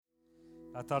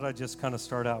I thought I'd just kind of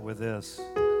start out with this.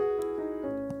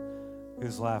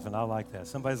 Who's laughing? I like that.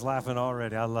 Somebody's laughing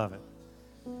already. I love it.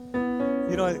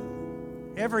 You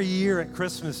know, every year at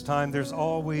Christmas time, there's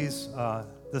always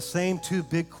the same two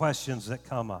big questions that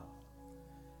come up.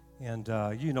 And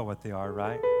you know what they are,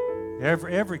 right?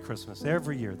 Every Christmas,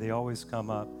 every year, they always come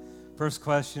up. First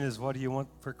question is, what do you want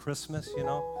for Christmas, you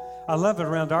know? I love it.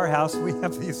 Around our house, we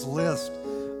have these lists,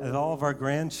 and all of our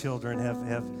grandchildren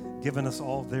have given us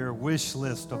all their wish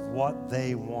list of what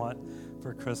they want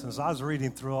for Christmas. I was reading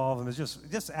through all of them. It's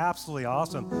just absolutely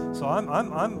awesome. So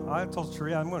I told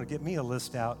Sharia I'm going to get me a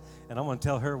list out, and I'm going to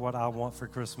tell her what I want for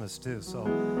Christmas too. So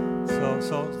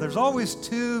there's always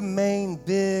two main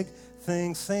big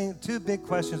things, two big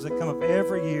questions that come up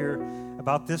every year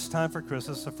about this time for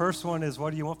Christmas. The first one is,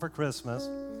 what do you want for Christmas?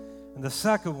 And the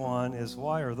second one is,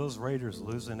 why are those Raiders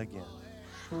losing again?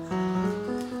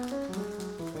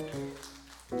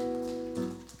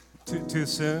 Too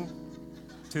soon?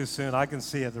 Too soon. I can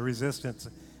see it, the resistance.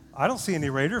 I don't see any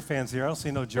Raider fans here. I don't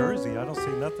see no jersey. I don't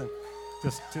see nothing.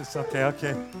 Just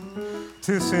okay.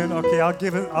 Too soon. Okay, I'll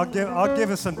give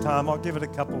it some time. I'll give it a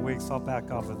couple weeks. I'll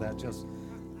back off of that just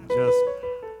a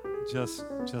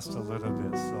little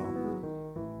bit. So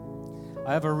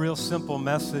I have a real simple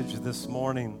message this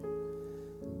morning.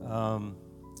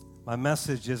 My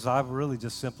message is I really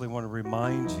just simply want to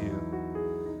remind you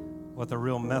what the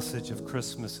real message of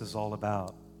Christmas is all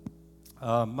about.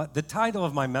 The title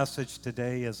of my message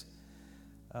today is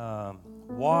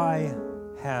Why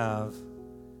Have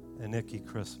an Icky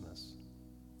Christmas?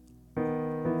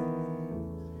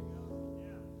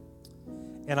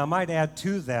 And I might add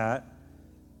to that,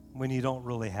 when you don't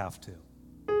really have to.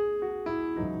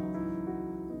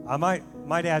 I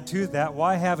might add to that,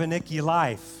 why have an icky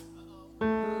life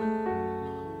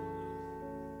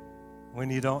when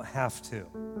you don't have to?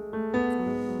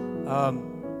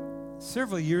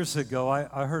 Several years ago,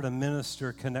 I heard a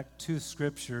minister connect two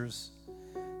scriptures,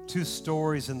 two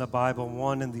stories in the Bible,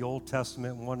 one in the Old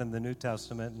Testament and one in the New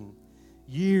Testament, and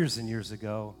years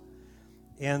ago.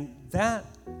 And that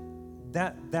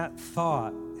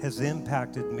thought has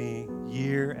impacted me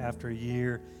year after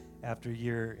year after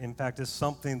year. In fact, it's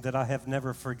something that I have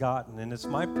never forgotten, and it's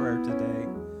my prayer today.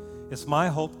 It's my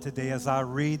hope today as I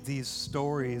read these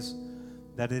stories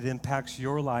that it impacts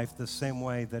your life the same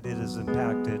way that it has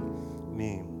impacted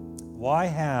me. Why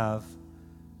have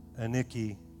an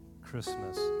icky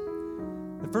Christmas?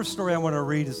 The first story I want to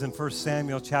read is in 1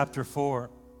 Samuel chapter 4.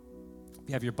 If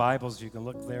you have your Bibles, you can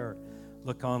look there,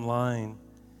 look online.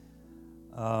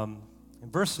 In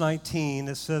verse 19,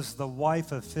 it says, the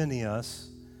wife of Phinehas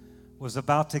was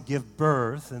about to give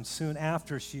birth, and soon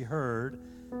after she heard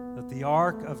that the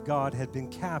ark of God had been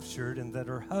captured and that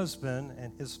her husband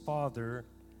and his father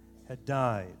had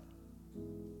died.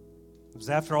 It was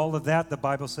after all of that, the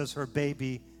Bible says, her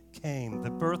baby came.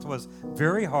 The birth was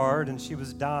very hard and she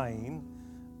was dying,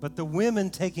 but the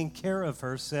women taking care of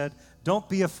her said, don't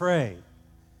be afraid,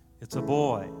 it's a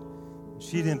boy.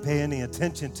 She didn't pay any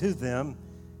attention to them.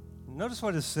 Notice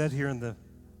what is said here in the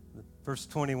verse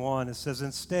 21. It says,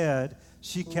 instead,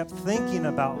 she kept thinking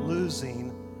about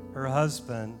losing her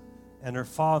husband and her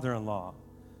father-in-law.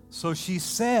 So she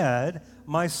said,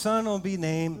 my son will be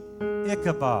named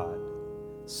Ichabod,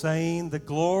 saying, the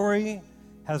glory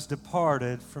has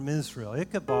departed from Israel.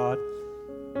 Ichabod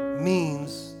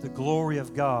means the glory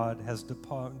of God has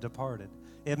departed.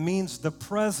 It means the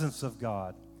presence of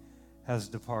God has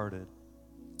departed.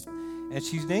 And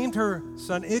she named her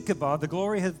son Ichabod, the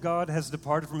glory of God has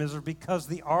departed from Israel, because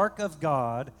the ark of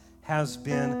God has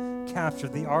been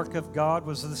captured. The ark of God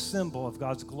was the symbol of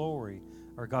God's glory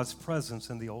or God's presence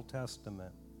in the Old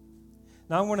Testament.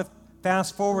 Now I want to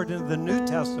fast forward into the New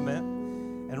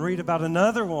Testament and read about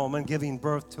another woman giving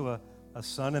birth to a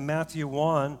son in Matthew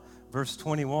 1, verse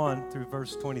 21 through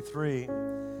verse 23.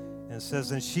 And it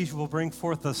says, and she will bring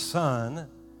forth a son,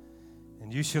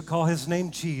 and you shall call his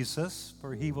name Jesus,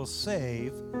 for he will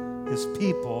save his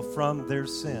people from their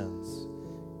sins.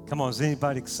 Come on, is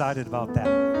anybody excited about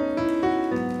that?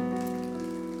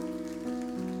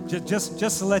 Just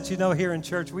to let you know, here in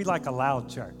church, we like a loud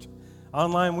church.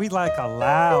 Online, we like a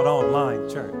loud online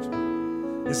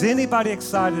church. Is anybody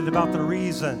excited about the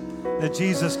reason that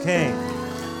Jesus came?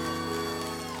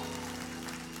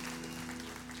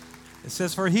 It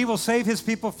says, for he will save his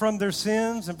people from their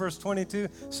sins, in verse 22.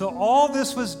 So all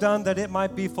this was done that it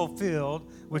might be fulfilled,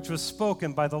 which was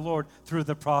spoken by the Lord through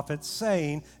the prophet,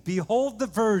 saying, behold, the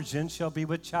virgin shall be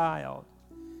with child,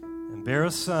 and bear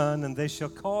a son, and they shall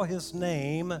call his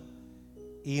name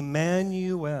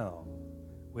Emmanuel,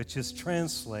 which is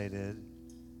translated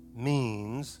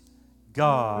means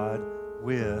God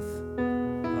with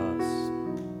us.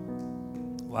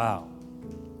 Wow.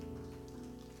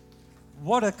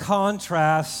 What a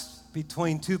contrast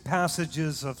between two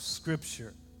passages of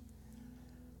Scripture.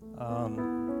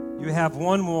 You have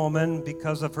one woman,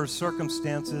 because of her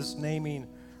circumstances, naming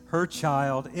her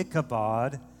child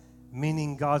Ichabod,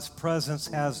 meaning God's presence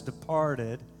has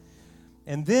departed.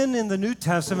 And then in the New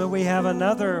Testament, we have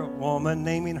another woman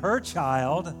naming her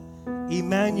child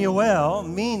Emmanuel,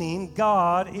 meaning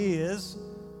God is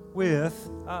with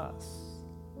us.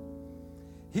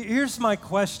 Here's my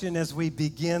question as we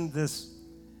begin this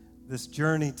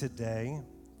journey today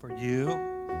for you,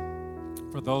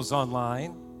 for those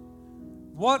online.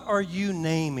 What are you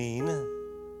naming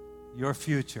your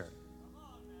future?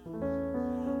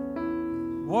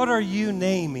 What are you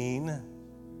naming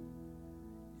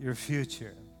your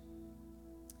future?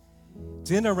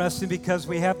 It's interesting because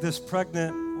we have this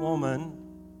pregnant woman,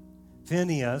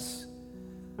 Phineas,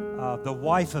 the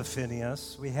wife of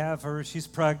Phinehas. We have her, she's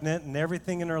pregnant, and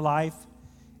everything in her life,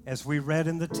 as we read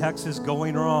in the text, is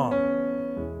going wrong.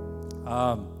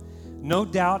 No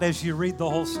doubt, as you read the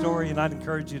whole story, and I'd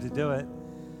encourage you to do it,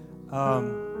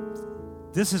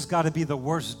 this has got to be the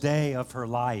worst day of her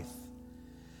life.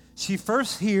 She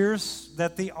first hears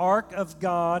that the ark of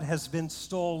God has been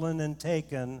stolen and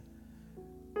taken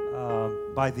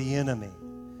by the enemy.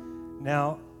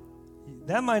 Now,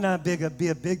 that might not be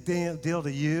a big deal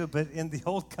to you, but in the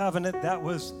Old Covenant, that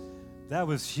was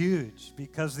huge,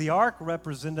 because the ark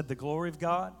represented the glory of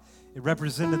God. It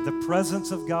represented the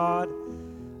presence of God.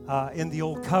 In the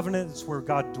Old Covenant, it's where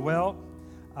God dwelt.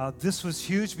 This was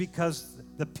huge because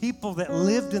the people that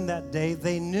lived in that day,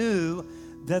 they knew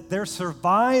that their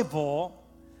survival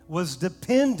was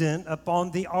dependent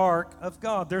upon the ark of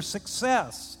God. Their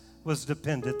success was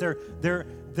dependent. Their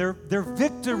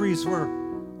victories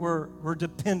were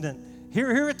dependent.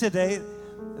 Here today,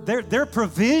 their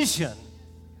provision,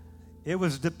 it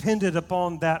was dependent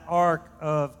upon that ark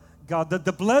of God.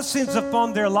 The blessings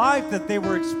upon their life that they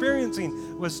were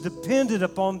experiencing was dependent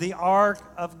upon the ark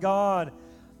of God.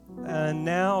 And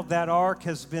now that ark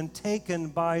has been taken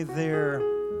by their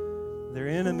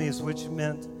enemies, which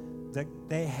meant that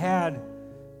they had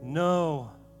no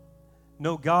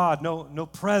God, no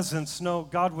presence,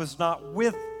 God was not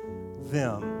with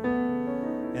them.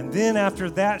 And then after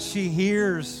that,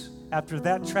 after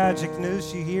that tragic news,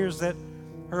 she hears that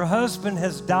her husband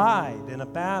has died in a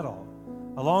battle,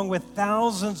 along with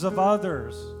thousands of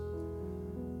others.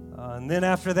 And then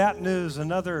after that news,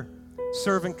 another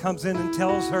servant comes in and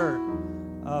tells her,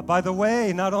 by the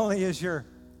way, not only is your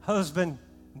husband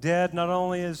dead, not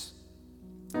only is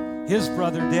his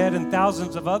brother dead and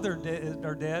thousands of others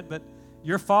are dead, but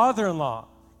your father-in-law,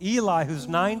 Eli, who's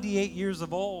 98 years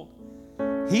of old,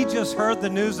 he just heard the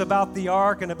news about the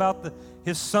ark and about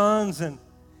his sons, and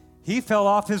he fell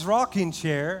off his rocking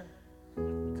chair.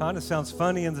 Kind of sounds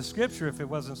funny in the Scripture if it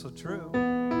wasn't so true.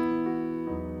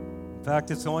 In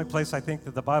fact, it's the only place I think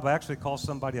that the Bible actually calls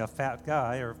somebody a fat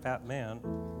guy or a fat man.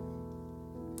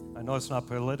 I know it's not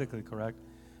politically correct,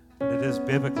 but it is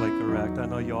biblically correct. I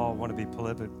know you all want to be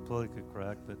politically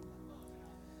correct,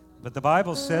 but the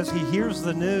Bible says he hears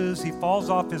the news, he falls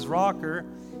off his rocker,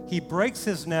 he breaks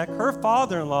his neck, her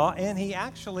father-in-law, and he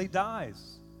actually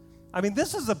dies. I mean,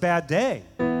 this is a bad day.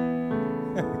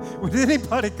 Would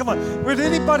anybody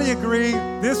agree?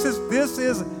 This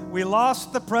is, we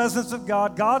lost the presence of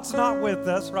God. God's not with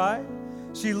us, right?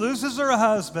 She loses her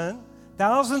husband.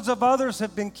 Thousands of others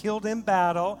have been killed in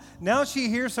battle. Now she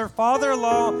hears her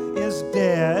father-in-law is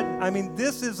dead. I mean,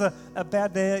 this is a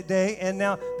bad day. And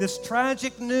now this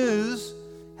tragic news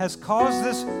has caused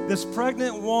this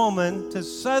pregnant woman to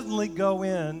suddenly go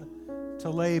in to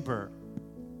labor.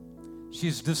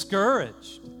 She's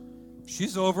discouraged.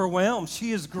 She's overwhelmed.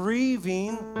 She is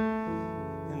grieving.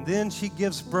 And then she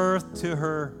gives birth to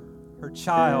her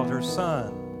child, her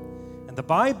son. And the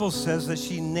Bible says that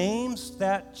she names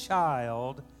that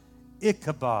child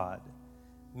Ichabod,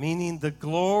 meaning the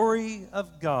glory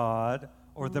of God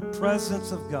or the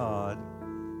presence of God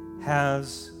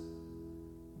has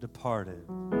departed.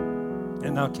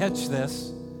 And now catch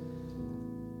this.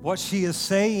 What she is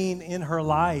saying in her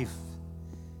life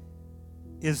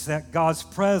is that God's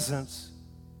presence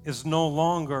is no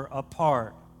longer a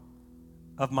part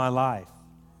of my life.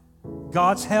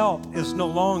 God's help is no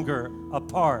longer a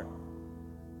part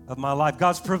of my life.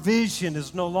 God's provision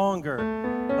is no longer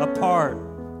a part.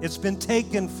 It's been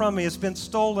taken from me. It's been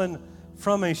stolen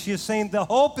from me. She is saying the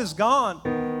hope is gone.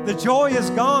 The joy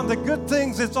is gone. The good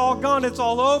things, it's all gone. It's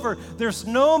all over. There's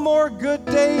no more good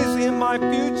days in my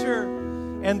future.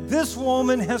 And this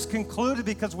woman has concluded,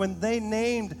 because when they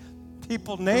named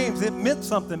people names, it meant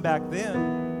something back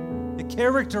then. It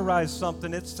characterized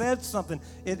something. It said something.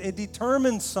 It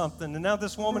determined something. And now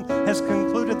this woman has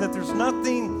concluded that there's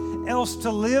nothing else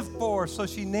to live for. So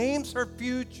she names her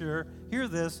future, hear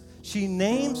this, she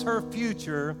names her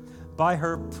future by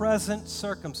her present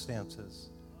circumstances.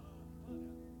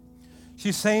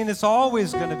 She's saying it's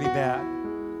always going to be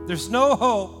bad. There's no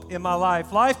hope in my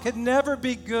life. Life could never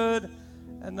be good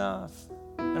enough.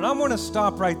 And I want to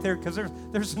stop right there because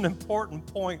there's an important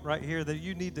point right here that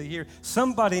you need to hear.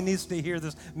 Somebody needs to hear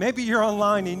this. Maybe you're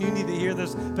online and you need to hear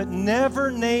this, but never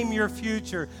name your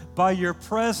future by your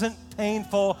present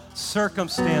painful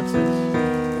circumstances.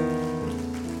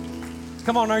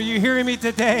 Come on, are you hearing me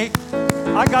today?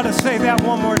 I got to say that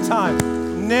one more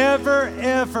time. Never,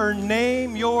 ever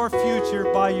name your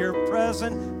future by your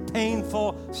present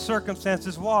painful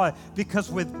circumstances. Why? Because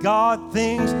with God,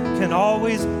 things can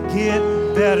always get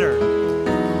better.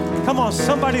 Come on,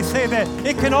 somebody say that.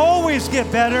 It can always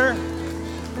get better.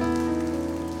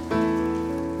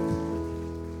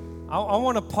 I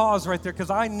want to pause right there because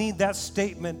I need that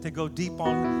statement to go deep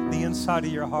on the inside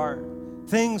of your heart.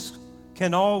 Things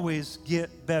can always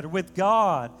get better. With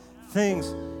God,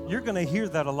 things, you're going to hear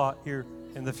that a lot here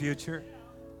in the future.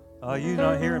 You're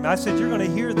not hearing me. I said you're going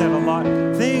to hear that a lot.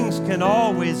 Things can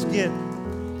always get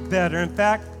better. In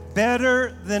fact,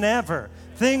 better than ever.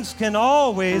 Things can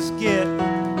always get,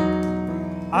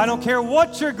 I don't care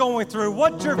what you're going through,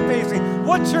 what you're facing,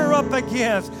 what you're up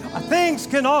against. Things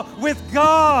can with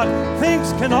God,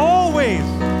 things can always.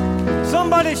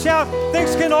 Somebody shout,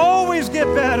 things can always get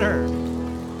better.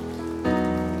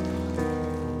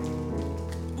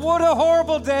 What a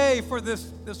horrible day for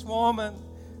this woman.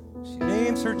 She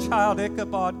names her child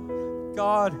Ichabod.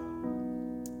 God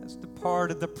has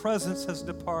departed. The presence has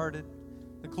departed.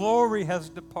 The glory has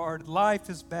departed. Life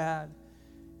is bad.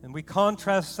 And we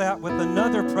contrast that with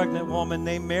another pregnant woman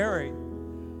named Mary,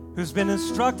 who's been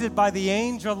instructed by the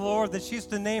angel of the Lord that she's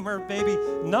to name her baby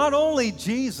not only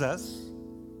Jesus,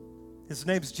 his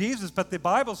name's Jesus, but the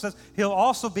Bible says he'll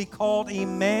also be called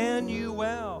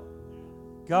Emmanuel.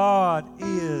 God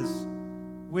is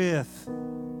with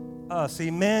us.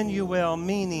 Emmanuel,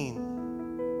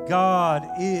 meaning God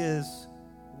is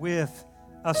with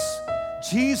us.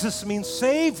 Jesus means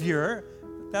Savior,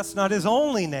 but that's not his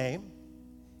only name.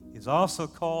 He's also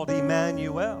called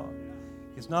Emmanuel.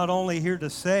 He's not only here to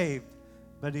save,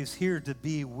 but he's here to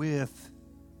be with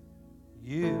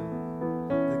you.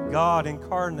 The God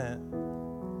incarnate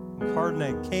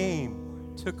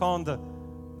came, took on the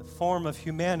form of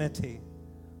humanity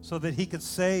so that he could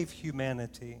save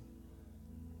humanity.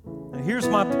 And here's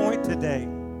my point today.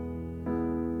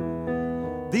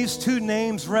 These two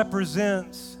names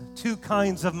represent two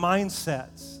kinds of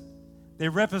mindsets. They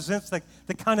represent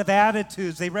the kind of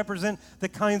attitudes. They represent the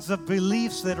kinds of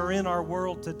beliefs that are in our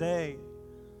world today.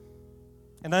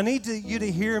 And I need you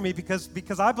to hear me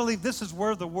because I believe this is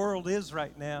where the world is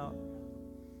right now.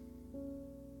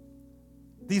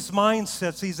 These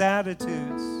mindsets, these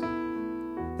attitudes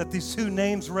that these two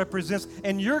names represent.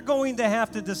 And you're going to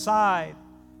have to decide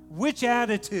which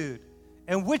attitude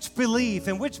and which belief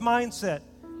and which mindset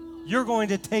you're going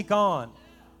to take on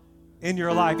in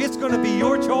your life. It's going to be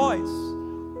your choice,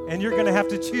 and you're going to have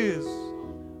to choose.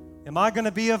 Am I going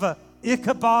to be of a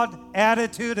Ichabod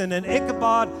attitude and an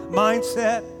Ichabod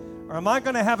mindset, or am I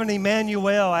going to have an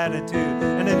Emmanuel attitude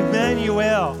and an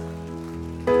Emmanuel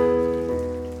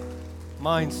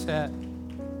mindset?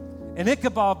 An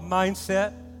Ichabod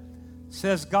mindset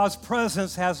says God's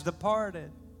presence has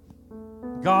departed.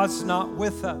 God's not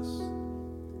with us.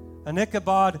 An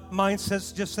Ichabod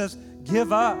mindset just says,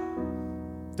 give up.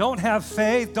 Don't have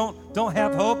faith. Don't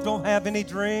have hope. Don't have any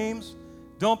dreams.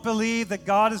 Don't believe that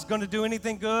God is going to do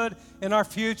anything good in our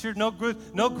future. No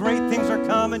great things are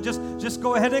coming. Just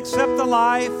go ahead and accept the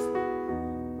life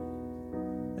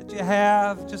that you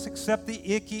have. Just accept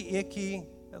the icky.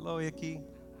 Hello, Icky.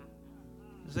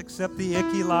 Just accept the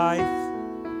icky life.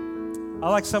 I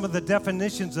like some of the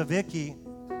definitions of icky.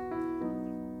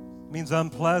 It means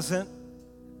unpleasant.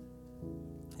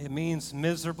 It means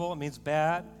miserable. It means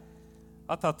bad.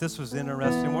 I thought this was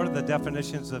interesting. One of the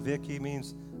definitions of icky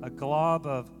means a glob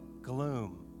of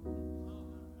gloom.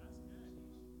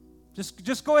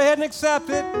 Just go ahead and accept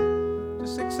it.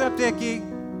 Just accept icky.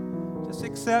 Just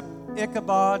accept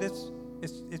Ichabod.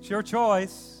 It's your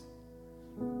choice.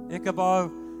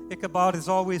 Ichabod is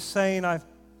always saying, I've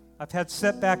had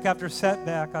setback after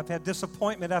setback. I've had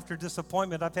disappointment after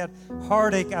disappointment. I've had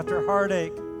heartache after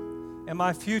heartache. And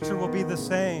my future will be the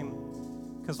same.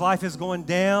 Because life is going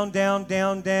down, down,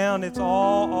 down, down. It's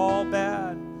all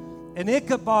bad. An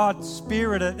Ichabod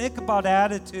spirit, an Ichabod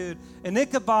attitude, an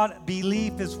Ichabod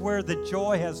belief is where the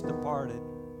joy has departed.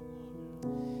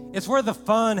 It's where the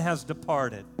fun has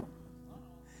departed.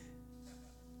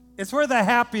 It's where the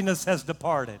happiness has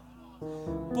departed.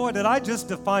 Boy, did I just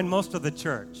define most of the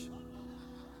church.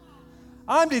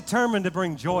 I'm determined to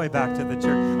bring joy back to the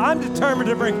church. I'm determined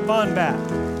to bring fun back.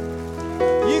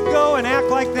 You go and act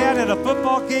like that at a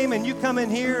football game, and you come in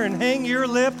here and hang your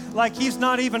lip like he's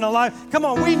not even alive. Come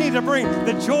on, we need to bring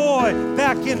the joy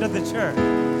back into the church.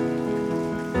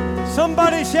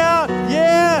 Somebody shout,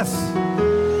 yes!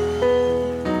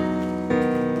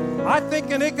 I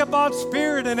think an Ichabod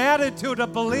spirit and attitude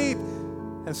of belief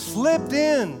has slipped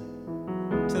in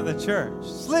to the church,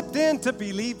 slipped into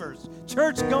believers,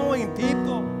 church-going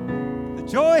people. The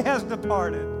joy has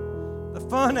departed. The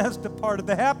fun has departed.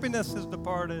 The happiness has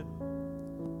departed.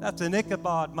 That's an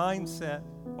Ichabod mindset.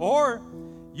 Or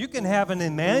you can have an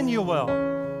Emmanuel.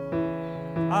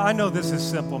 I know this is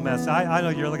simple mess. I know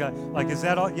you're like, is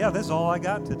that all? Yeah, this is all I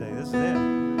got today. This is it.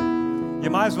 You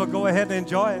might as well go ahead and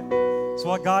enjoy it. It's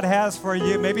what God has for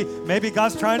you. Maybe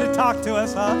God's trying to talk to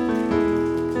us, huh?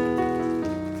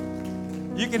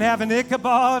 You can have an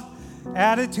Ichabod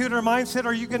attitude or mindset,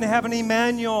 or you can have an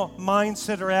Emmanuel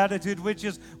mindset or attitude, which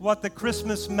is what the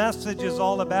Christmas message is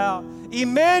all about.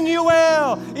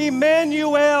 Emmanuel,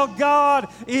 Emmanuel, God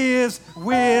is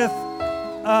with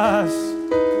us.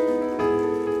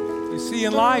 You see,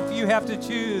 in life, you have to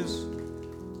choose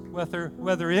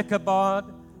whether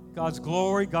Ichabod, God's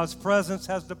glory, God's presence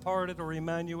has departed, or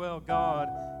Emmanuel, God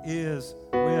is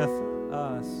with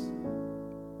us.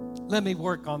 Let me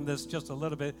work on this just a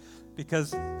little bit,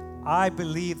 because I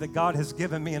believe that God has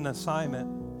given me an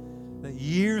assignment that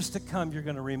years to come you're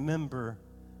going to remember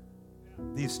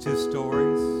these two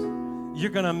stories. You're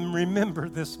going to remember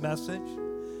this message.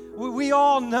 We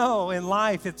all know in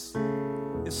life it's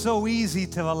so easy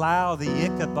to allow the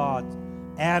Ichabod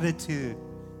attitude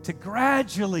to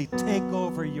gradually take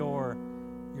over your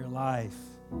life.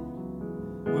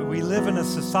 We live in a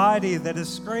society that is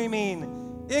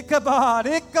screaming, Ichabod,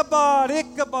 Ichabod,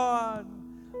 Ichabod.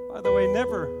 By the way,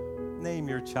 never name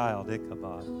your child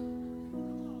Ichabod.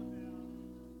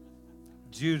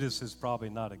 Judas is probably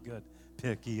not a good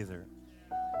pick either.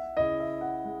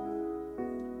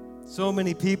 So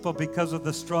many people, because of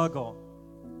the struggle,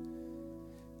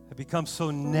 have become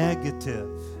so negative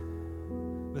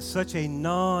with such a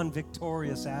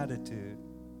non-victorious attitude.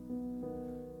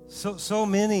 So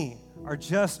many are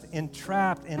just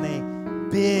entrapped in a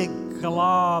big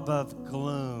glob of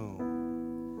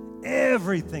gloom.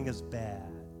 Everything is bad.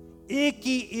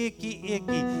 Icky, icky,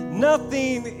 icky.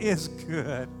 Nothing is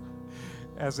good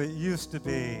as it used to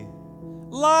be.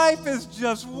 Life is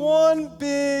just one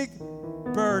big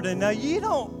burden. Now, you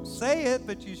don't say it,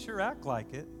 but you sure act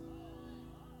like it.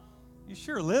 You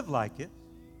sure live like it.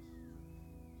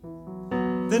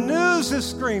 The news is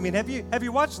screaming. Have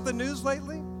you watched the news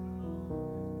lately?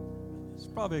 It's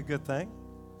probably a good thing.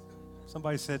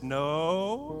 Somebody said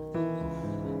no.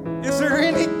 Is there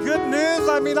any good news?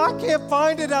 I mean, I can't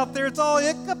find it out there. It's all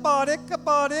Ichabod,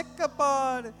 Ichabod,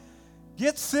 Ichabod.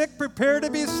 Get sick, prepare to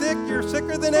be sick. You're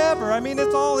sicker than ever. I mean,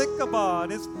 it's all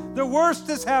Ichabod. The worst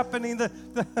is happening.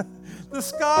 The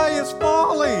sky is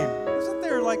falling. Isn't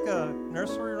there like a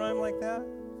nursery rhyme like that?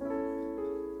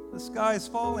 The sky is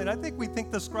falling. I think we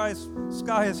think the sky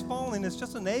is falling. It's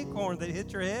just an acorn that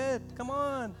hit your head. Come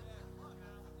on.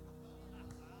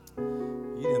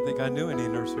 You didn't think I knew any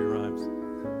nursery rhymes.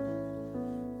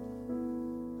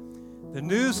 The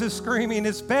news is screaming,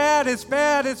 it's bad, it's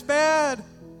bad, it's bad.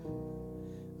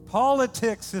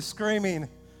 Politics is screaming.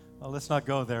 Well, let's not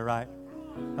go there, right?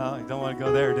 Oh, you don't want to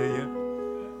go there, do you?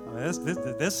 I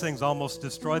mean, this thing's almost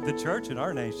destroyed the church in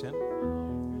our nation.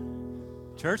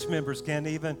 Church members can't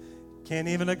even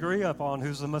agree upon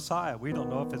who's the Messiah. We don't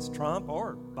know if it's Trump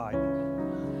or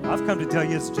Biden. I've come to tell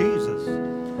you it's Jesus.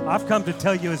 I've come to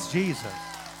tell you it's Jesus.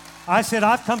 I said,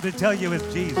 I've come to tell you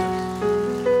it's Jesus.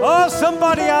 Oh,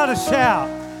 somebody ought to shout.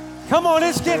 Come on,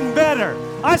 it's getting better.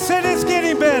 I said it's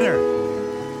getting better.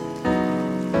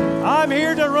 I'm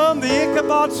here to run the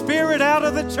Ichabod spirit out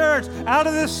of the church, out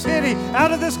of this city,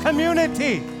 out of this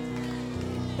community.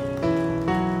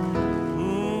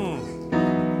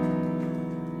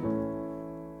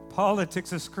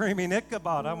 Politics is screaming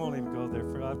Ichabod. I won't even go there.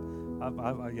 I'm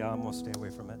going to stay away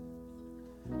from it.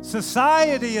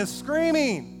 Society is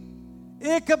screaming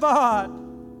Ichabod.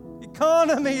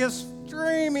 Economy is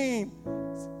screaming.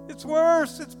 It's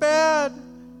worse. It's bad.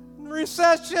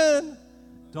 Recession.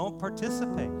 Don't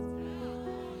participate.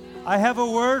 I have a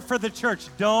word for the church.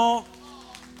 Don't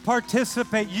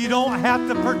participate. You don't have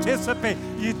to participate.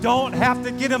 You don't have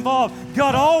to get involved.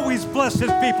 God always blessed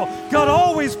his people. God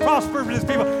always prospered his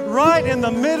people right in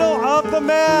the middle of the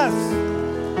mess.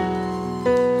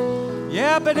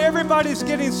 Yeah, but everybody's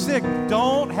getting sick.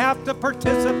 Don't have to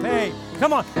participate.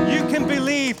 Come on, you can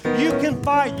believe, you can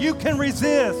fight, you can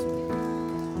resist.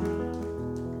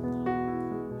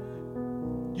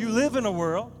 You live in a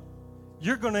world,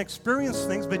 you're going to experience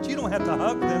things, but you don't have to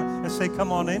hug them and say, come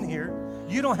on in here.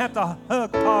 You don't have to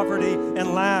hug poverty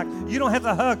and lack. You don't have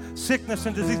to hug sickness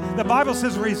and disease. The Bible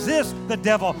says resist the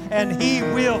devil and he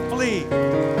will flee.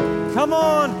 Come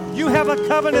on, you have a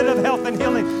covenant of health and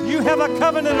healing. You have a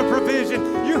covenant of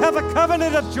provision. You have a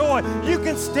covenant of joy. You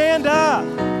can stand up.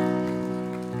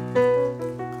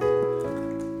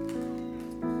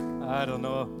 I don't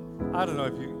know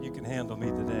if you can handle me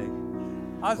today.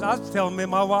 I was telling me,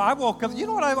 my wife, I woke up, you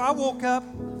know what, I woke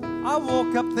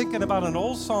up thinking about an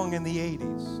old song in the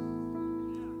 80s.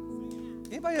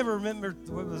 Anybody ever remember,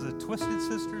 what was it, Twisted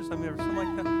Sisters? I mean, or something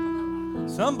like that?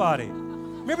 Somebody.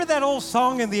 Remember that old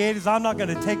song in the 80s, I'm not going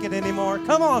to take it anymore?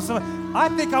 Come on, somebody. I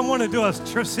think I want to do a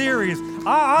series.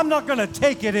 I'm not going to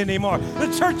take it anymore. The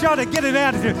church ought to get an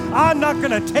attitude. I'm not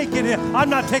going to take it. I'm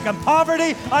not taking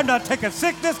poverty. I'm not taking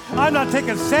sickness. I'm not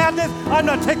taking sadness. I'm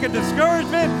not taking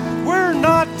discouragement. We're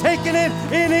not taking it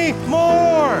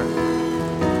anymore.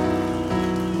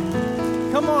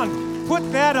 Come on,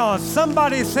 put that on.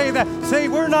 Somebody say that. Say,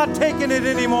 we're not taking it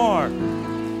anymore.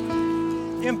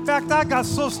 In fact, I got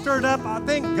so stirred up, I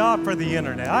thank God for the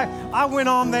internet. I went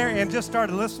on there and just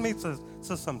started listening to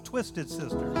some Twisted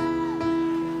Sisters.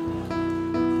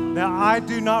 Now, I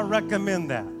do not recommend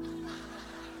that.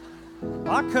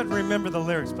 I couldn't remember the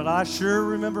lyrics, but I sure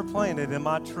remember playing it in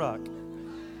my truck.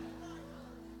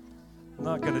 I'm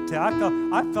not going to tell.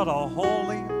 I felt a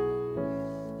holy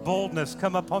boldness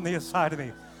come up on the inside of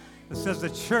me. It says the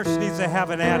church needs to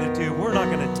have an attitude. We're not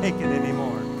going to take it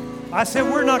anymore. I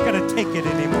said, we're not going to take it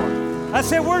anymore. I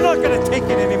said, we're not going to take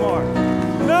it anymore.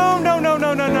 No.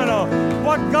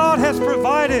 What God has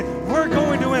provided, we're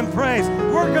going to embrace.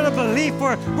 We're going to believe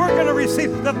for it. We're going to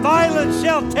receive. The violent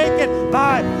shall take it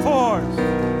by force.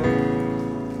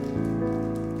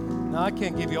 Now, I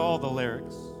can't give you all the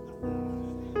lyrics.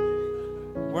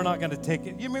 We're not going to take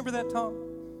it. You remember that, Tom?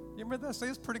 You remember that?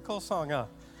 It's a pretty cool song, huh?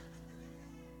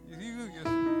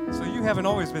 So you haven't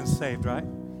always been saved, right?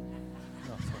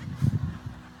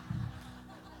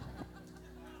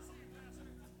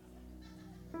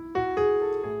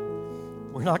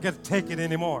 We're not going to take it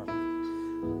anymore.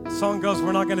 The song goes,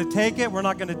 we're not going to take it, we're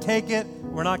not going to take it,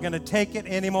 we're not going to take it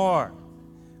anymore.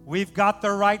 We've got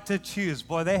the right to choose.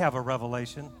 Boy, they have a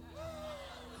revelation.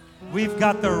 We've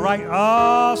got the right.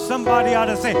 Oh, somebody ought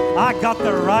to say, I got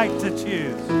the right to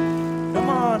choose. Come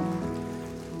on.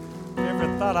 Never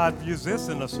thought I'd use this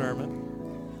in a sermon.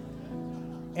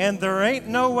 And there ain't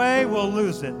no way we'll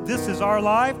lose it. This is our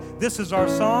life. This is our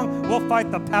song. We'll fight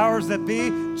the powers that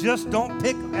be. Just don't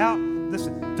pick out.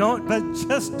 Listen,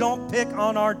 just don't pick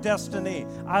on our destiny.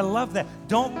 I love that.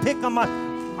 Don't pick on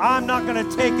I'm not going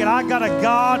to take it. I got a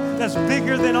God that's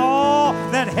bigger than all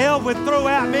that hell would throw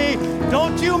at me.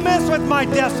 Don't you mess with my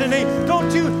destiny.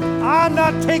 I'm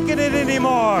not taking it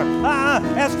anymore.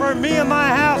 As for me and my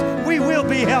house, we will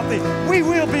be healthy. We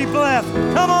will be blessed.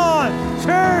 Come on,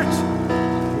 church.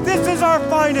 This is our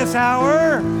finest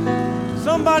hour.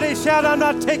 Somebody shout, I'm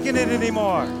not taking it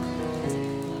anymore.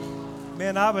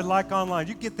 Man, I would like online.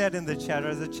 You get that in the chat.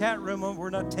 Or the chat room,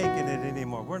 we're not taking it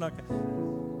anymore. We're not.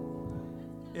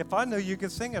 If I knew you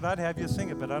could sing it, I'd have you sing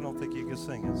it, but I don't think you could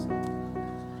sing it. So.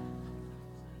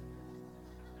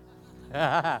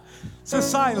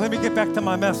 Society, let me get back to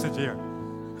my message here.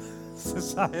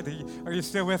 Society, are you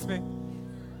still with me?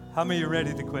 How many of you are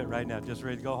ready to quit right now? Just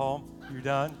ready to go home? You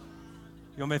done?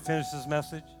 You want me to finish this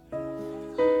message?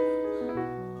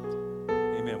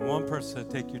 Amen. One person said,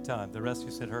 take your time. The rest of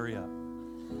you said, hurry up.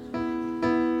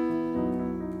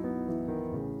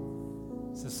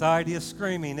 Society is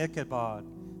screaming Ichabod.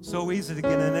 So easy to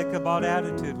get an Ichabod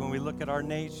attitude when we look at our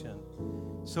nation.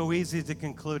 So easy to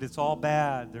conclude it's all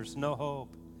bad. There's no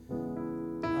hope.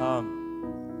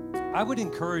 I would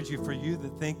encourage you, for you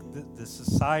that think that the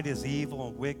society is evil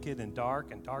and wicked and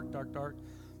dark,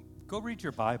 go read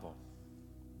your Bible.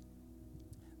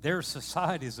 There are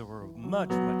societies that were much,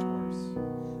 much worse,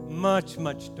 much,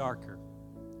 much darker.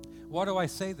 Why do I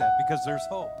say that? Because there's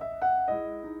hope.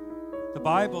 The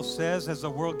Bible says as the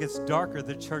world gets darker,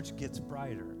 the church gets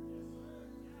brighter.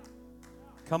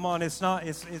 Come on, it's not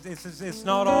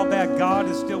all bad. God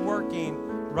is still working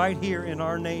right here in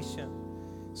our nation.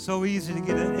 So easy to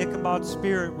get an Ichabod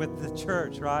spirit with the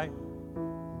church, right?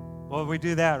 Well, we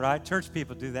do that, right? Church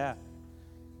people do that.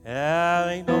 Yeah,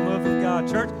 it ain't no move of God.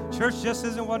 Church just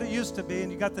isn't what it used to be,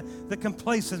 and you got the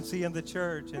complacency in the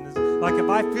church. And it's like, if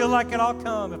I feel like it, I'll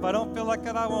come. If I don't feel like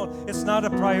it, I won't. It's not a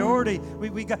priority.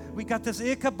 We got this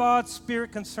Ichabod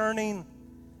spirit concerning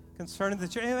the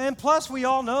church. And plus, we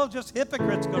all know just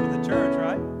hypocrites go to the church,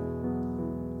 right?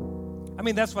 I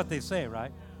mean, that's what they say,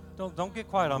 right? Don't get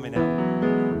quiet on me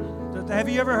now. Have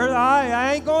you ever heard,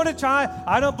 I ain't going to try.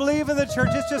 I don't believe in the church.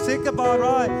 It's just Ichabod,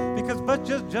 right? But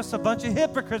just a bunch of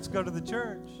hypocrites go to the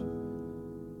church.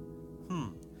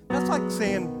 That's like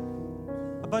saying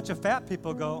a bunch of fat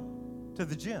people go to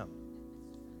the gym.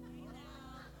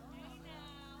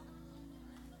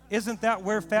 Isn't that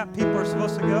where fat people are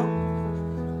supposed to go?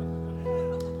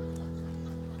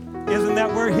 Isn't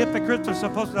that where hypocrites are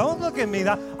supposed to? Don't look at me.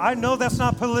 I know that's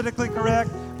not politically correct,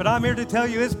 but I'm here to tell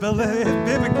you it's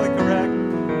biblically correct.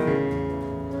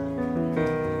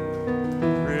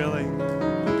 Really?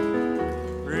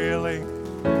 Really?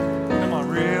 Come on,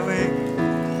 really?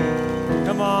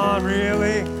 Come on,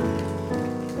 really?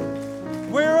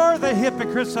 Where are the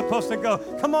hypocrites supposed to go?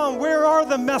 Come on, where are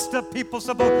the messed up people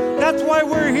supposed? That's why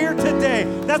we're here today.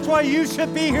 That's why you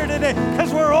should be here today,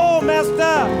 because we're all messed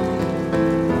up.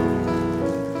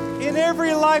 In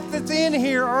every life that's in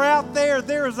here or out there,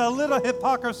 there is a little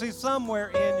hypocrisy somewhere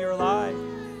in your life.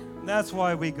 And that's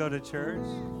why we go to church,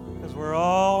 because we're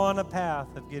all on a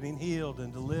path of getting healed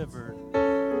and delivered.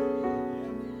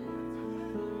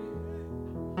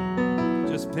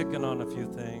 Just picking on a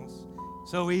few things.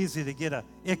 So easy to get a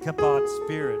Ichabod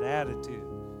spirit attitude,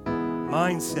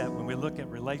 mindset when we look at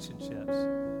relationships.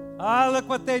 Look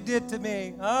what they did to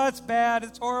me. It's bad.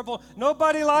 It's horrible.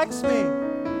 Nobody likes me.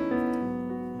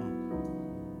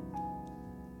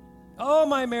 Oh,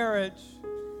 my marriage.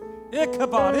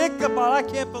 Ichabod. I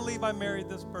can't believe I married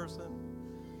this person.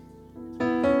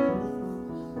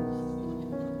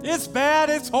 It's bad.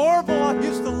 It's horrible. I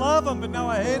used to love them, but now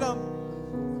I hate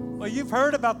them. Well, you've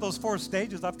heard about those 4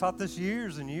 stages. I've taught this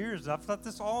years and years. I've taught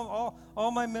this all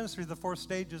my ministry, the 4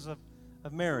 stages of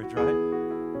marriage, right?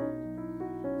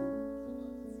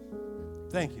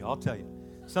 Thank you. I'll tell you.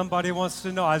 Somebody wants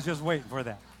to know. I was just waiting for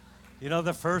that. You know,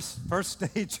 the first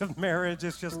stage of marriage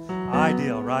is just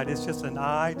ideal, right? It's just an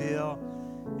ideal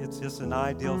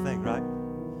thing, right?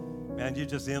 Man, you're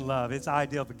just in love. It's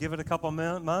ideal, but give it a couple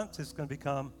months, it's going to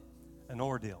become an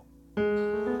ordeal.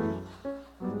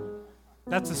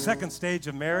 That's the second stage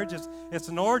of marriage. It's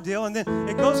an ordeal, and then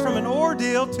it goes from an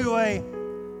ordeal to a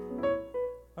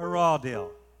raw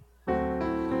deal.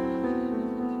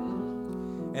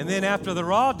 And then after the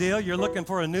raw deal, you're looking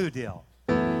for a new deal.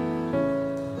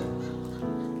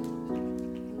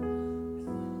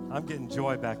 I'm getting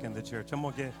joy back in the church. I'm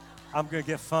gonna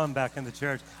get fun back in the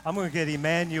church. I'm gonna get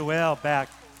Emmanuel back.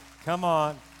 Come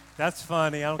on, that's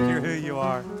funny. I don't care who you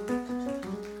are.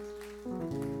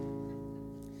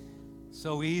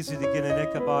 So easy to get an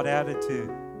Ichabod attitude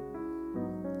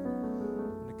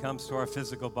when it comes to our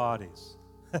physical bodies.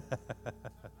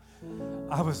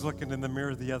 I was looking in the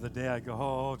mirror the other day. I go,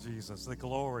 oh, Jesus, the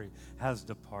glory has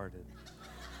departed.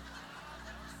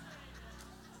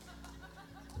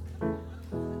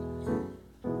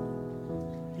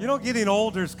 You know, getting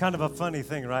older is kind of a funny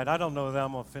thing, right? I don't know that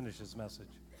I'm going to finish this message.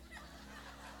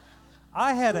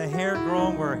 I had a hair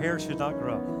grown where hair should not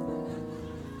grow.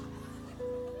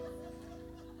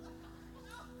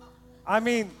 I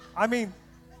mean,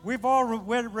 we've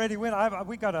already went.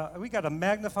 We got a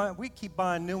magnifying. We keep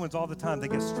buying new ones all the time. They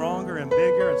get stronger and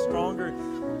bigger and stronger.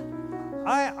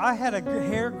 I had a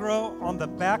hair grow on the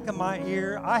back of my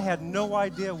ear. I had no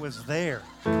idea it was there.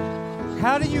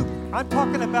 I'm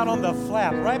talking about on the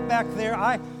flap, right back there.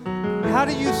 How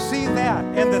do you see that?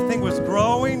 And the thing was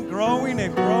growing,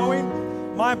 and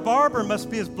growing. My barber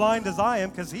must be as blind as I am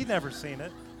because he'd never seen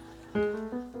it.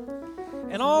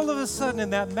 And all of a sudden, in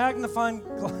that magnifying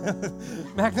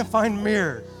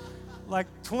mirror, like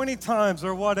 20 times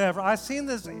or whatever, I seen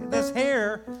this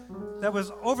hair that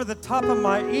was over the top of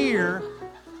my ear,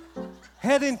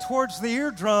 heading towards the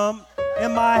eardrum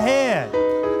in my head.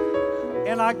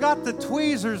 And I got the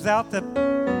tweezers out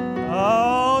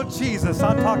oh, Jesus,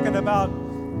 I'm talking about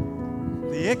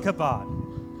the Ichabod.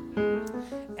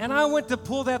 And I went to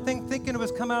pull that thing thinking it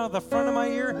was coming out of the front of my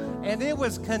ear, and it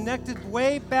was connected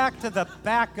way back to the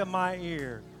back of my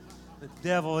ear. The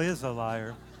devil is a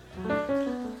liar.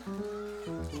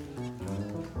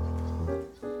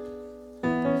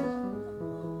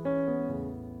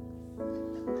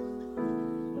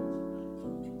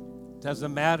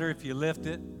 Doesn't matter if you lift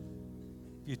it,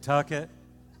 if you tuck it,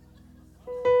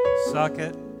 suck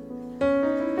it,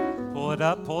 pull it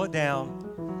up, pull it down.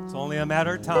 It's only a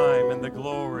matter of time, and the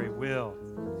glory will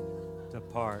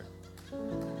depart.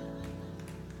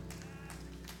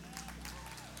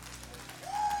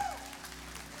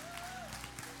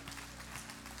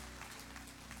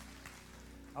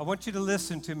 I want you to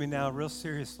listen to me now real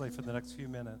seriously for the next few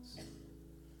minutes,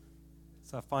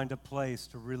 so I find a place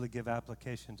to really give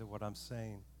application to what I'm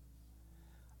saying.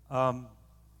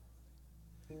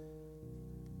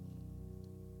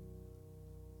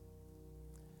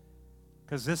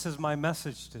 Because this is my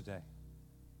message today.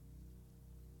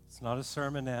 It's not a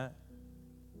sermonette.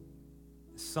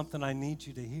 It's something I need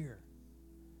you to hear.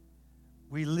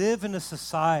 We live in a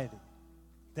society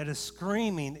that is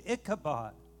screaming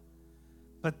Ichabod,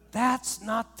 but that's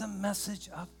not the message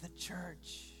of the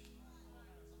church.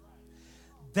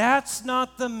 That's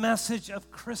not the message of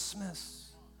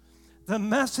Christmas. The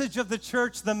message of the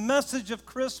church, the message of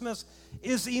Christmas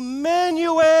is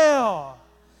Emmanuel.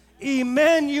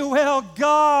 Emmanuel,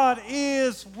 God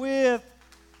is with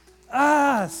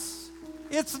us.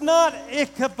 It's not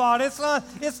Ichabod. It's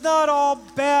not all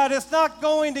bad. It's not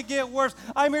going to get worse.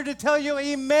 I'm here to tell you,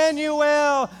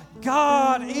 Emmanuel,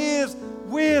 God is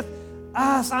with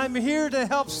us. I'm here to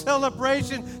help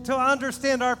celebration, to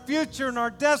understand our future and our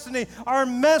destiny. Our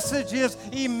message is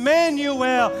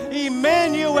Emmanuel.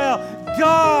 Emmanuel,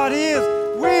 God is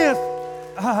with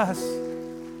us.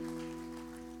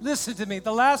 Listen to me.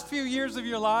 The last few years of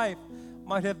your life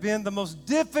might have been the most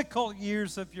difficult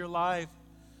years of your life.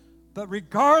 But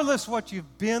regardless what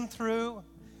you've been through,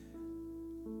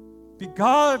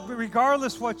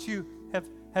 regardless what you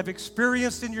have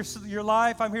experienced in your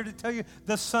life, I'm here to tell you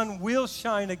the sun will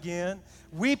shine again.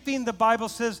 Weeping, the Bible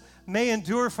says, may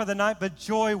endure for the night, but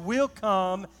joy will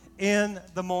come in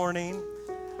the morning.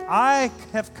 I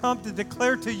have come to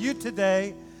declare to you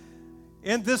today,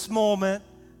 in this moment,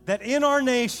 that in our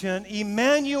nation,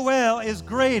 Emmanuel is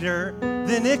greater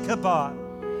than Ichabod.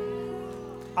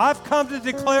 I've come to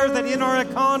declare that in our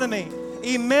economy,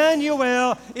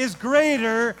 Emmanuel is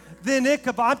greater than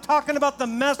Ichabod. I'm talking about the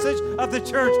message of the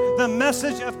church, the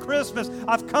message of Christmas.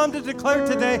 I've come to declare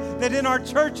today that in our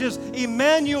churches,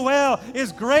 Emmanuel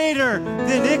is greater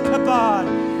than Ichabod.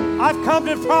 I've come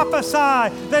to prophesy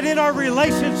that in our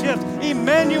relationships,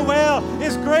 Emmanuel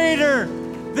is greater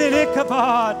than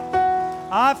Ichabod.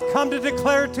 I've come to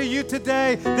declare to you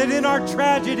today that in our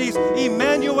tragedies,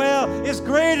 Emmanuel is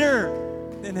greater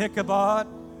than Ichabod.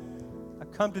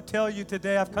 I've come to tell you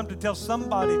today, I've come to tell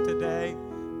somebody today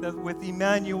that with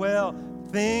Emmanuel,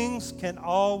 things can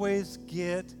always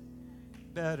get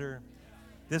better.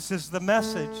 This is the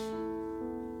message.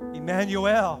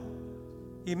 Emmanuel.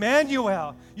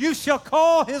 Emmanuel. You shall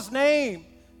call his name.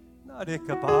 Not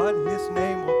Ichabod. His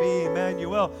name will be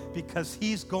Emmanuel because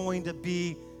he's going to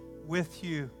be with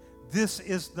you. This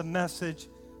is the message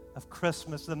of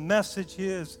Christmas. The message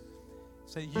is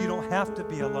that you don't have to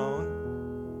be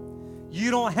alone.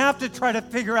 You don't have to try to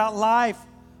figure out life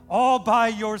all by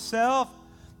yourself.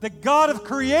 The God of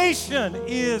creation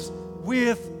is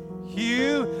with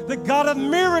you. The God of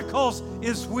miracles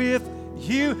is with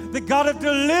you. The God of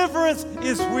deliverance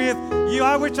is with you.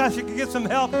 I wish I could get some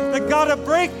help. The God of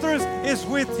breakthroughs is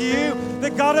with you. The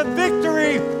God of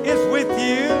victory is with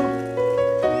you.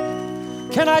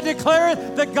 Can I declare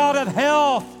it? The God of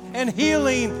health and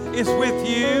healing is with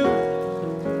you.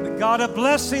 The God of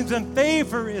blessings and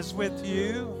favor is with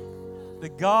you. The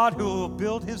God who will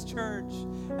build his church,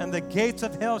 and the gates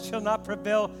of hell shall not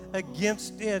prevail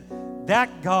against it.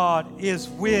 That God is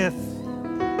with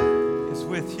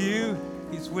you.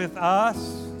 He's with us.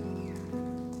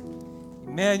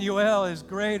 Emmanuel is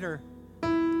greater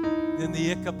than the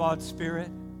Ichabod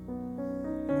spirit.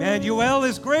 Emmanuel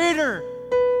is greater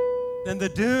than the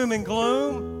doom and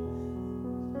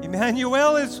gloom.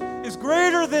 Emmanuel is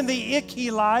greater than the icky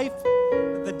life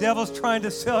that the devil's trying to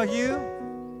sell you.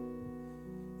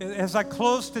 As I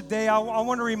close today, I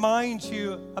want to remind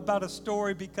you about a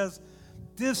story, because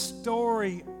this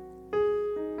story,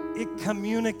 it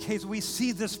communicates. We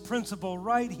see this principle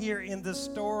right here in this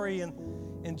story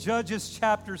in Judges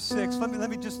chapter 6. Let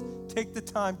me just take the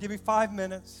time. Give me 5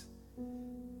 minutes.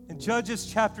 In Judges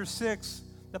chapter 6,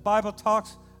 the Bible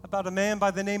talks about a man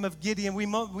by the name of Gideon. We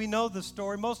know the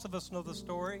story. Most of us know the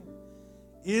story.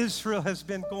 Israel has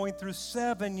been going through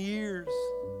 7 years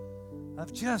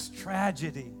of just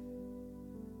tragedy,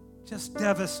 just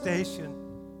devastation.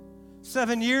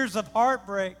 7 years of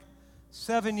heartbreak,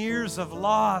 7 years of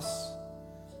loss,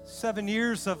 7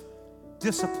 years of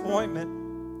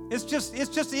disappointment. It's just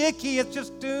icky. It's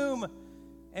just doom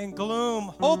and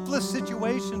gloom, hopeless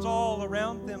situations all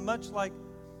around them, much like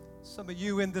some of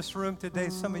you in this room today,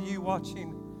 some of you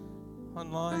watching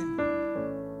online.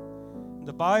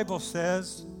 The Bible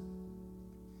says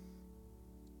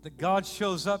that God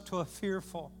shows up to a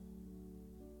fearful,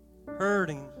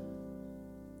 hurting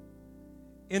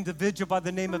individual by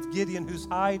the name of Gideon, who's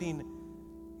hiding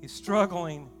He's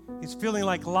struggling. He's feeling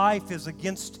like life is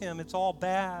against him. It's all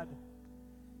bad.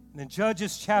 And in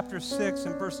Judges chapter 6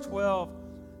 and verse 12,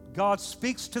 God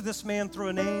speaks to this man through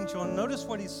an angel. And notice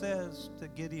what he says to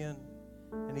Gideon.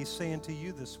 And he's saying to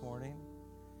you this morning,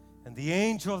 and the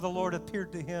angel of the Lord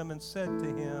appeared to him and said to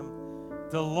him,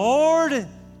 the Lord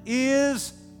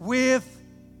is with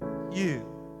you,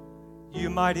 you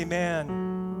mighty man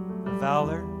of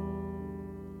valor.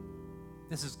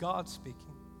 This is God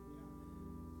speaking.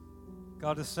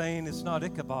 God is saying it's not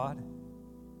Ichabod,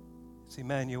 it's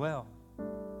Emmanuel.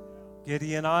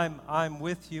 Gideon, I'm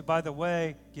with you. By the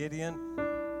way, Gideon,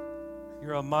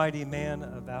 you're a mighty man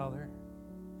of valor.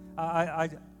 I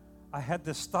had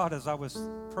this thought as I was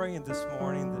praying this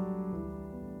morning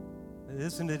that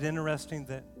isn't it interesting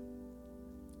that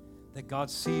God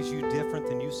sees you different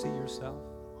than you see yourself?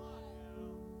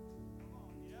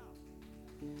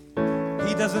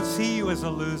 He doesn't see you as a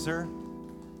loser.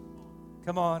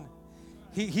 Come on.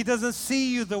 He doesn't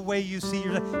see you the way you see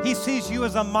yourself. He sees you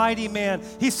as a mighty man.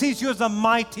 He sees you as a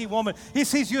mighty woman. He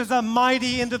sees you as a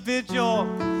mighty individual.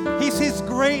 He sees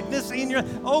greatness in your...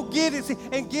 Oh, Gideon.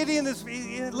 And Gideon is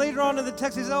later on in the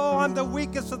text, he says, oh, I'm the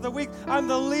weakest of the weak. I'm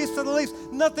the least of the least.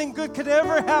 Nothing good could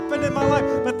ever happen in my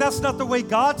life. But that's not the way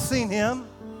God's seen him.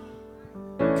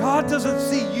 God doesn't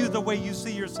see you the way you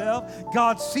see yourself.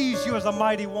 God sees you as a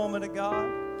mighty woman of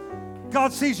God.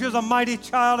 God sees you as a mighty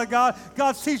child of God.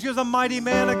 God sees you as a mighty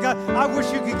man of God. I wish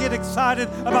you could get excited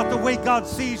about the way God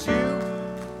sees you.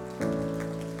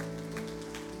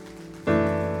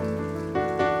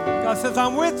 God says,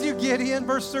 I'm with you, Gideon.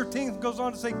 Verse 13 goes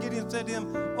on to say, Gideon said to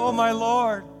him, oh, my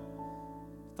Lord,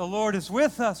 the Lord is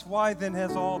with us. Why then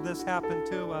has all this happened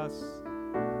to us?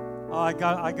 Oh, I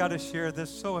got to share this.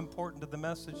 So important to the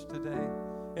message today.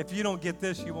 If you don't get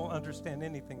this, you won't understand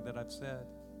anything that I've said.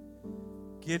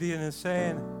 Gideon is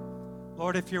saying,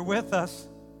 Lord, if you're with us,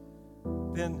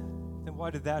 then why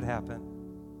did that happen?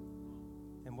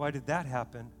 And why did that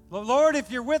happen? Lord, if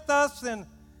you're with us, then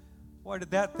why did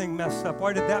that thing mess up?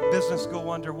 Why did that business go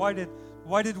under? Why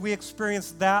did we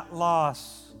experience that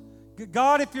loss?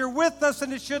 God, if you're with us,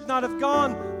 and it should not have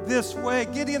gone this way.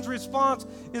 Gideon's response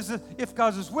is, if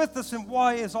God is with us, then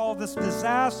why is all this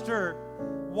disaster?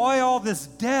 Why all this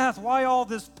death? Why all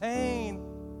this pain?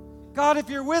 God, if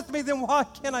you're with me, then why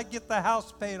can't I get the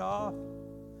house paid off?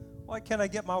 Why can't I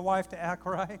get my wife to act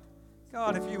right?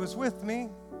 God, if you was with me,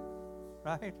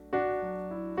 right?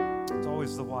 It's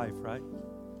always the wife, right?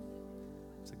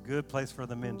 It's a good place for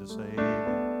the men to say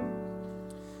amen.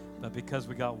 But because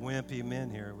we got wimpy men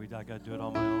here, I got to do it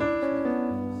on my own.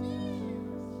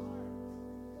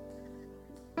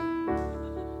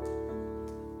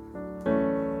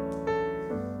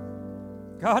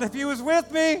 God, if you was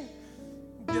with me,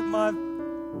 get my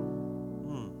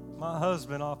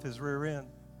husband off his rear end.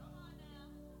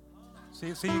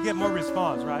 See, you get more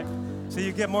response, right? See,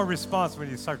 you get more response when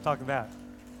you start talking that.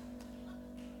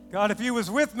 God, if you was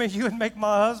with me, you would make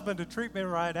my husband to treat me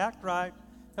right, act right,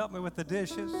 help me with the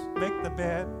dishes, make the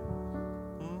bed.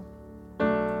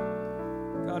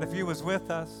 God, if you was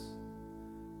with us,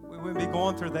 we wouldn't be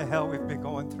going through the hell we've been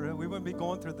going through. We wouldn't be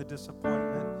going through the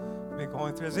disappointment we've been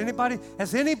going through. Has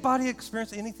anybody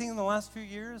experienced anything in the last few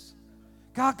years?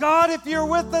 God, if you're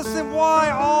with us, then why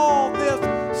all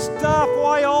this stuff?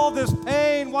 Why all this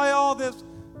pain? Why all this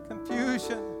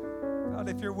confusion? God,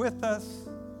 if you're with us,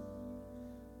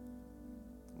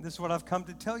 and this is what I've come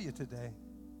to tell you today.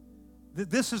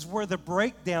 This is where the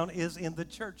breakdown is in the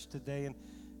church today, and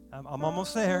I'm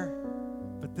almost there,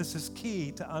 but this is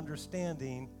key to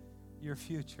understanding your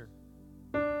future.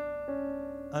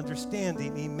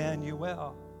 Understanding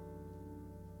Emmanuel.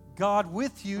 God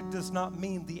with you does not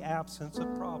mean the absence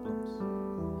of problems.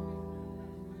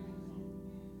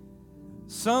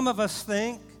 Some of us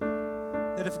think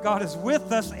that if God is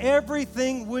with us,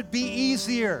 everything would be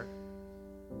easier.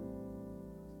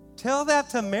 Tell that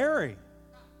to Mary.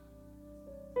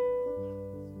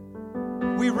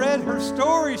 We read her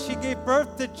story. She gave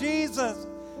birth to Jesus.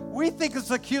 We think it's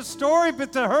a cute story,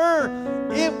 but to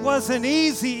her, it wasn't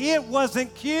easy. It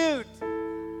wasn't cute.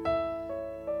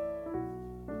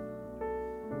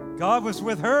 God was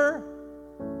with her,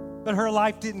 but her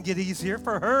life didn't get easier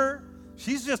for her.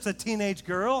 She's just a teenage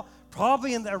girl,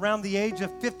 probably around the age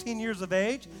of 15 years of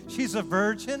age. She's a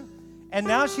virgin, and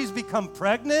now she's become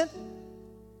pregnant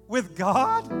with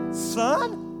God's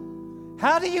son?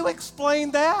 How do you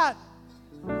explain that?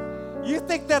 You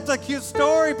think that's a cute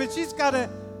story, but she's got a,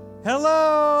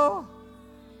 hello?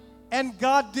 And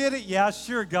God did it? Yeah,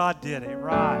 sure, God did it,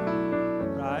 right.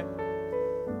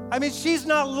 I mean, she's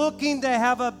not looking to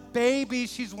have a baby.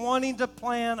 She's wanting to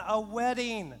plan a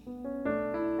wedding.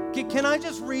 Can I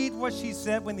just read what she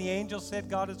said when the angel said,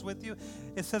 God is with you?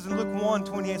 It says in Luke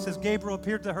 1:28, it says, Gabriel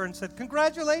appeared to her and said,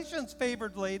 congratulations,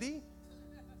 favored lady.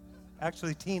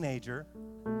 Actually, teenager.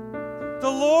 The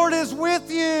Lord is with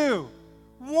you.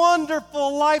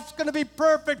 Wonderful. Life's going to be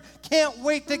perfect. Can't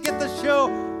wait to get the show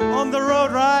on the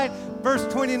road, right? Verse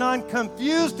 29,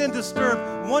 confused and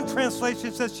disturbed. One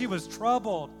translation says she was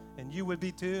troubled, and you would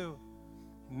be too.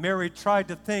 Mary tried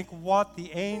to think what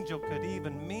the angel could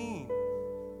even mean.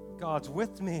 God's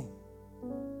with me.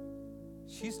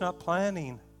 She's not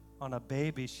planning on a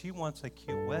baby. She wants a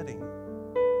cute wedding.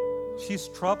 She's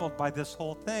troubled by this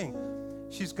whole thing.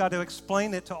 She's got to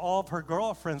explain it to all of her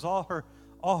girlfriends, all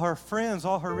her friends,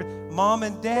 all her mom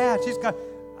and dad. She's got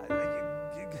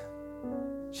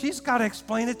to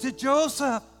explain it to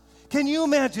Joseph. Can you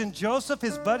imagine Joseph,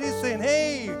 his buddies, saying,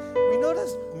 hey, we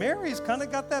noticed Mary's kind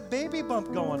of got that baby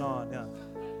bump going on. Yeah.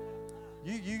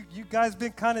 You guys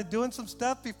been kind of doing some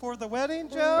stuff before the wedding,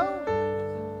 Joe?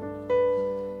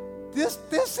 This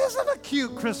isn't a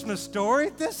cute Christmas story.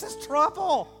 This is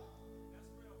trouble.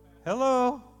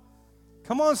 Hello?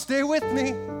 Come on, stay with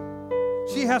me.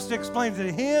 She has to explain it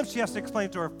to him. She has to explain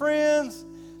it to her friends.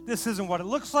 This isn't what it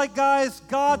looks like, guys.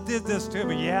 God did this to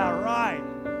me. Yeah, right.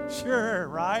 Sure,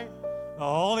 right? The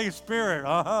Holy Spirit.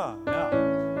 Yeah.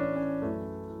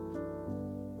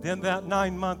 Then that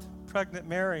 9-month pregnant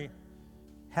Mary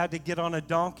had to get on a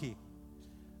donkey,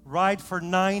 ride for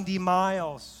 90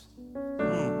 miles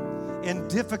in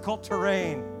difficult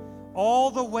terrain,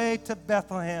 all the way to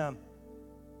Bethlehem.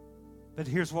 But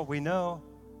here's what we know.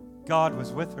 God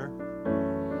was with her.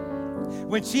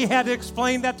 When she had to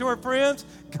explain that to her friends,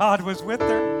 God was with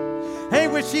her. Hey,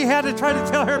 when she had to try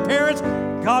to tell her parents,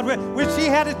 when she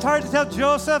had to try to tell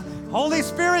Joseph, Holy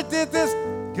Spirit did this,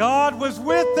 God was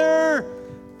with her.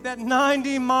 That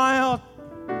 90-mile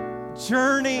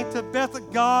journey to Bethlehem,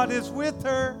 God is with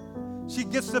her. She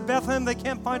gets to Bethlehem, they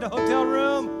can't find a hotel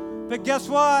room. But guess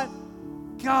what?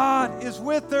 God is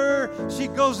with her. She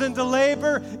goes into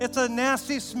labor. It's a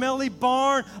nasty, smelly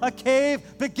barn, a cave.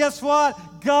 But guess what?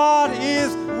 God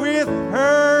is with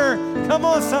her. Come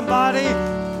on, somebody.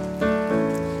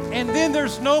 And then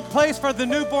there's no place for the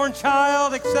newborn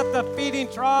child except the feeding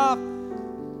trough.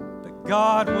 But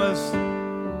God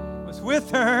was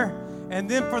with her. And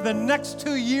then for the next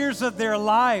 2 years of their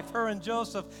life, her and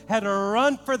Joseph had to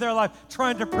run for their life,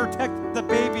 trying to protect the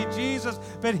baby Jesus.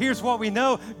 But here's what we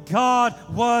know. God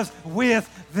was with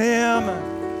them.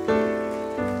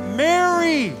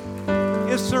 Mary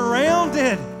is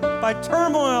surrounded by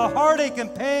turmoil, heartache,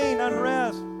 and pain,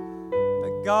 unrest.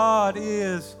 But God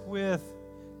is with.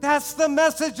 That's the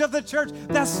message of the church.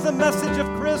 That's the message of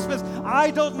Christmas. I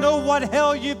don't know what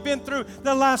hell you've been through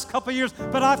the last couple of years,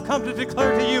 but I've come to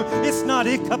declare to you, it's not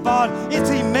Ichabod, it's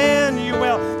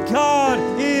Emmanuel. God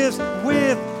is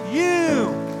with you.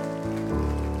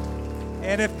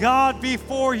 And if God be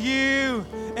for you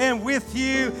and with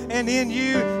you and in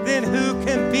you, then who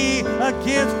can be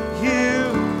against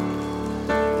you?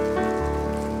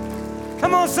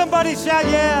 Come on, somebody shout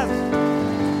yes.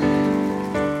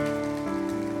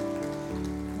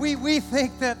 We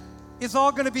think that it's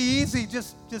all going to be easy.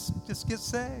 Just get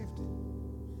saved.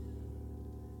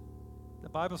 The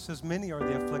Bible says many are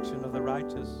the affliction of the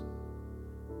righteous,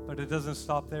 but it doesn't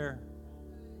stop there.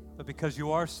 But because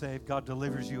you are saved, God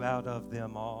delivers you out of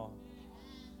them all.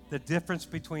 The difference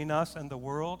between us and the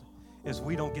world is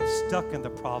we don't get stuck in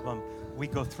the problem. We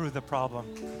go through the problem.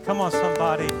 Come on,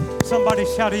 somebody. Somebody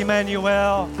shout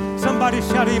Emmanuel. Somebody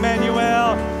shout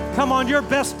Emmanuel. Come on, your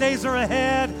best days are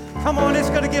ahead. Come on, it's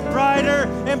going to get brighter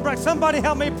and bright. Somebody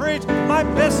help me preach. My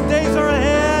best days are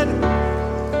ahead.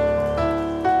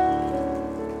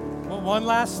 Well, one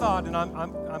last thought, and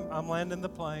I'm landing the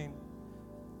plane.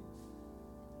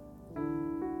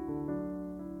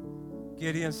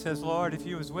 Gideon says, Lord, if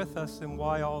you was with us, then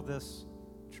why all this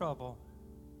trouble?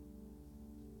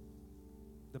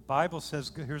 The Bible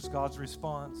says, here's God's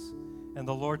response. And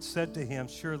the Lord said to him,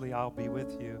 surely I'll be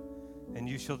with you, and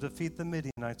you shall defeat the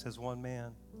Midianites as one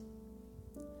man.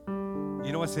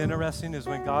 You know what's interesting is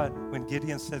when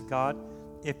Gideon said, God,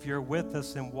 if you're with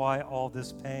us, then why all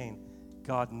this pain?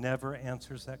 God never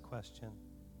answers that question.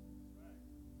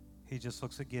 He just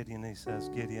looks at Gideon and he says,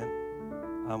 Gideon,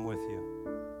 I'm with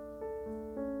you.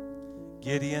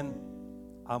 Gideon,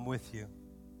 I'm with you.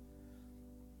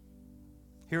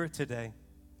 Hear it today.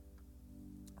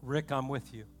 Rick, I'm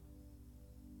with you.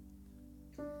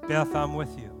 Beth, I'm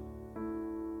with you.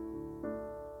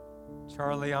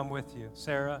 Charlie, I'm with you.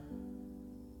 Sarah,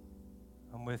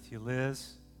 I'm with you.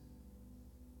 Liz,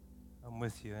 I'm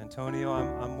with you. Antonio,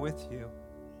 I'm with you.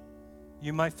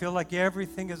 You might feel like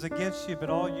everything is against you, but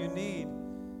all you need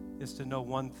is to know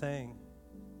one thing.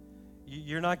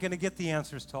 You're not going to get the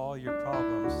answers to all your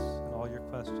problems and all your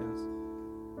questions.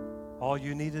 All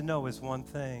you need to know is one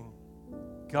thing.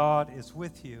 God is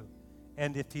with you.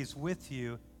 And if he's with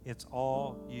you, it's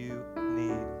all you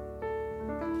need.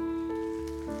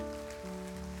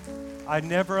 I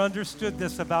never understood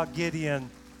this about Gideon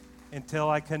until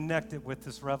I connected with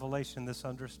this revelation, this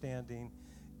understanding.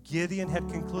 Gideon had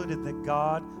concluded that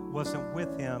God wasn't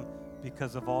with him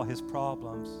because of all his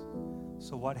problems.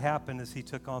 So what happened is he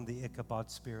took on the Ichabod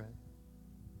spirit.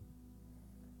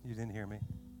 You didn't hear me.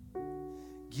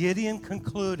 Gideon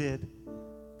concluded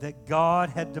that God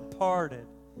had departed.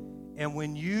 And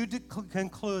when you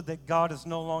conclude that God is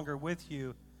no longer with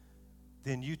you,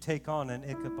 then you take on an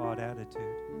Ichabod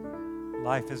attitude.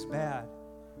 Life is bad.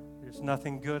 There's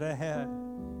nothing good ahead.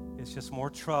 It's just more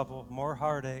trouble, more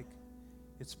heartache.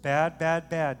 It's bad, bad,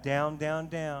 bad, down, down,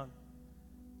 down.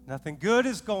 Nothing good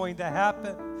is going to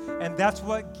happen. And that's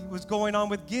what was going on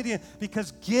with Gideon,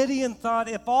 because Gideon thought,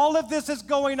 if all of this is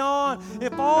going on,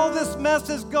 if all this mess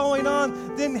is going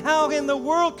on, then how in the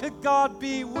world could God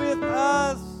be with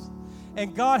us?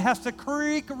 And God has to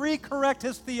recorrect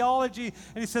his theology.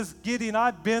 And he says, Gideon,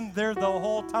 I've been there the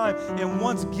whole time. And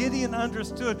once Gideon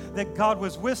understood that God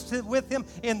was with him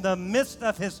in the midst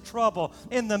of his trouble,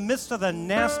 in the midst of the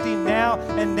nasty now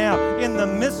and now, in the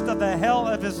midst of the hell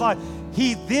of his life,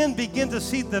 he then began to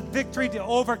see the victory to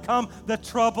overcome the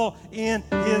trouble in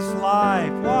his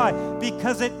life. Why?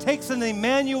 Because it takes an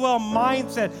Emmanuel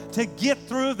mindset to get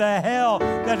through the hell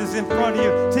that is in front of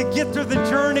you, to get through the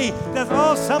journey that,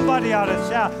 somebody ought to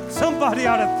shout, somebody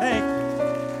ought to think.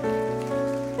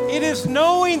 It is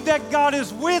knowing that God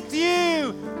is with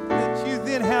you that you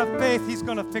then have faith. He's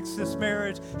going to fix this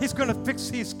marriage. He's going to fix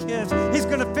these kids. He's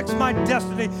going to fix my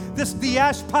destiny. The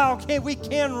ash pile, we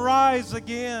can rise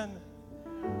again.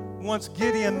 Once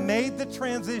Gideon made the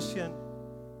transition,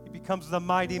 he becomes the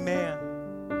mighty man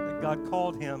that God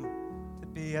called him to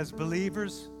be. As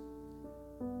believers,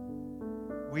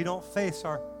 we don't face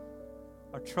our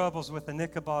troubles with an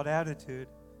Ichabod attitude.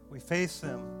 We face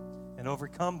them and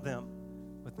overcome them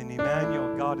with an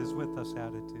Emmanuel, God is with us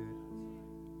attitude.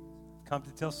 I've come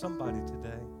to tell somebody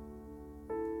today,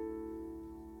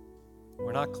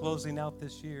 we're not closing out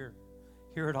this year.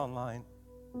 Hear it online.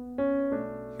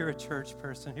 Hear a church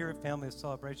person, hear a family of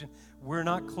celebration. We're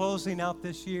not closing out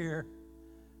this year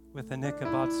with an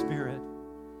Ichabod spirit.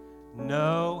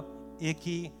 No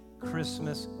icky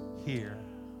Christmas here.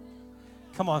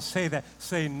 Come on, say that.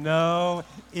 Say no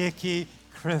icky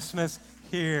Christmas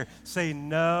here. Say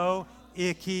no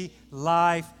icky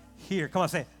life here. Come on,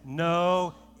 say it.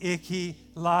 No icky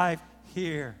life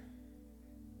here.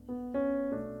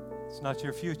 It's not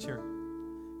your future.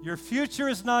 Your future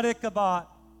is not Ichabod.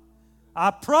 I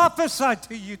prophesy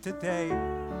to you today.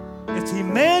 It's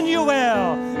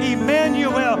Emmanuel.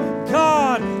 Emmanuel.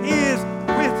 God is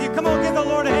with you. Come on, give the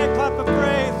Lord a hand clap of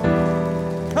praise.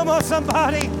 Come on,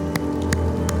 somebody.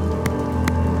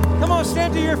 Come on,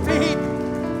 stand to your feet.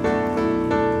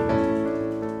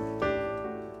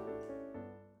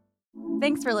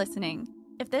 Thanks for listening.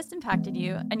 If this impacted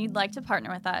you and you'd like to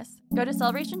partner with us, go to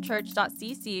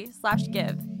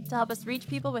celebrationchurch.cc/give to help us reach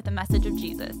people with the message of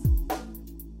Jesus.